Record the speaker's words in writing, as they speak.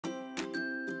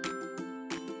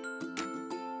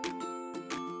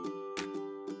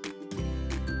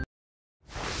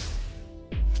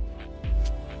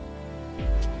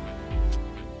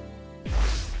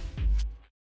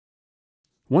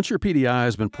Once your PDI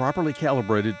has been properly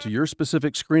calibrated to your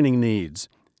specific screening needs,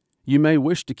 you may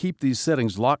wish to keep these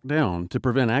settings locked down to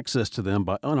prevent access to them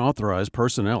by unauthorized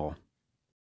personnel.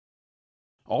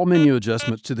 All menu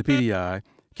adjustments to the PDI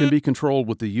can be controlled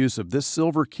with the use of this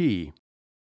silver key.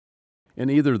 In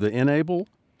either the enable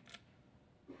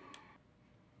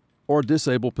or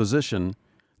disable position,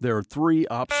 there are 3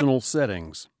 optional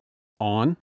settings: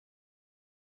 on,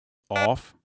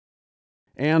 off,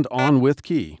 and on with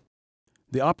key.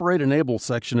 The Operate Enable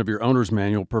section of your owner's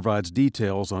manual provides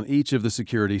details on each of the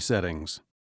security settings.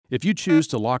 If you choose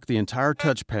to lock the entire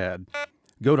touchpad,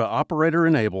 go to Operator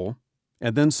Enable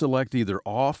and then select either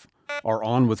off or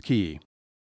on with key.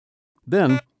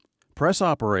 Then, press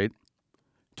Operate,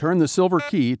 turn the silver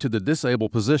key to the disable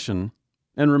position,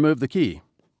 and remove the key.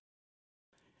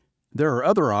 There are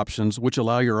other options which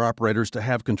allow your operators to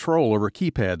have control over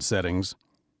keypad settings,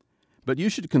 but you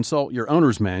should consult your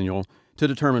owner's manual to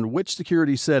determine which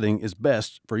security setting is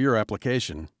best for your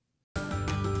application.